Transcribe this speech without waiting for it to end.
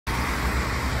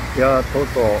いやー、とう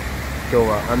とう今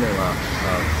日は雨が降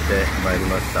ってまいり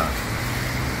ました。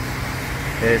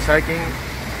最近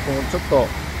ちょっと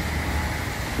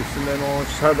薄めの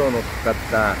シャドウのかかっ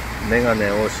たメガ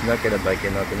ネをしなければいけ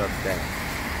なくなって、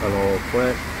これ、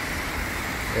も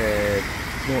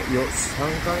う3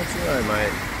ヶ月ぐらい前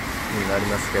になり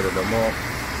ますけれども、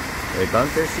眼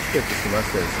底出血しまし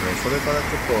てですね、それからち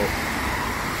ょっと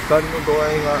光の度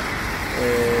合いが、右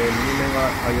目が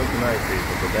良くないという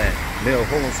ことで、目を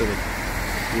保護する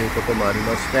ということもあり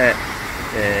まして、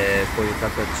こういう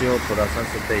形を取らさ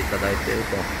せていただいている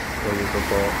というこ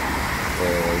とを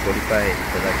ご理解い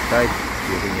ただきたいと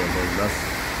いうふうに思います。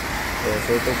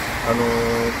それと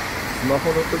スマ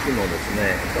ホの時もです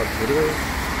ね、ブルー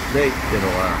レイっていうの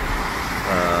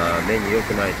は目に良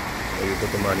くないというこ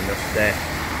ともありまして、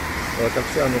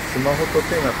私はスマホと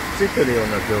手がくっついているよ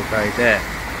うな状態で、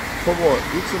ほぼい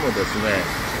つもですね、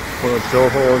この情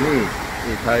報に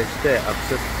対してアク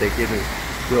セスできる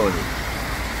よ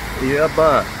うに、いわ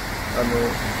ば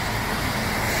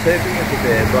西部劇で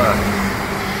言えば、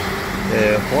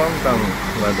保安官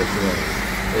がですね、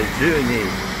自由に、い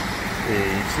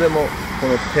つでもこ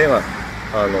の手が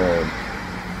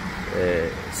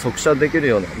速射できる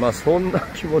ような、そんな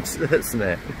気持ちでです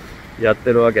ねやっ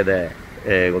てるわけで、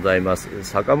ございます。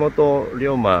坂本龍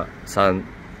馬さん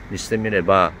にしてみれ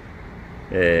ば、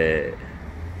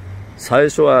最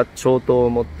初は長刀を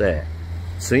持って、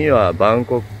次は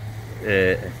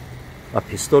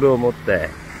ピストルを持って、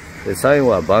最後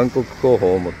は万国広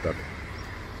報を持ったと。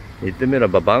言ってみれ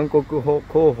ば万国広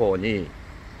報に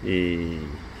匹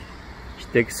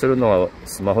敵するのは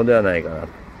スマホではないかなと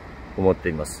思って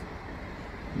います。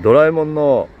ドラえもん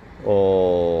の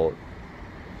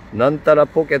なんたら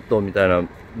ポケットみたいな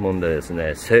もんでです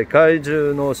ね、世界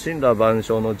中の森羅万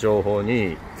象の情報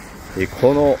に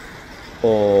この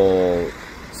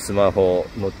スマホ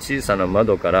の小さな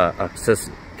窓からアクセ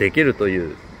スできると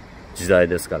いう時代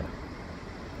ですから、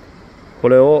こ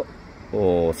れを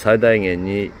最大限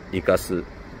に活かす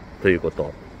というこ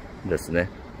とですね。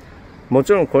も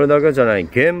ちろんこれだけじゃない、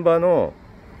現場の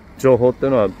情報ってい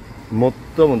うのは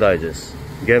最も大事です。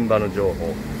現場の情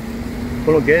報。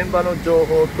この現場の情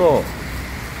報と、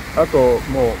あと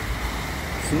もう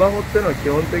スマホっていうのは基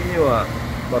本的には、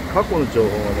過去の情報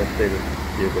が載っている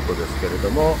ということですけれど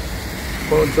も、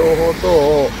この情報等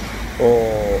を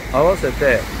合わせ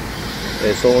て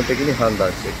総合的に判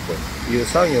断していくという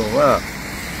作業が、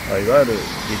いわゆる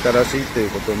リテラシーという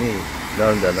ことにな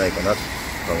るんじゃないかなと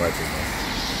考えています。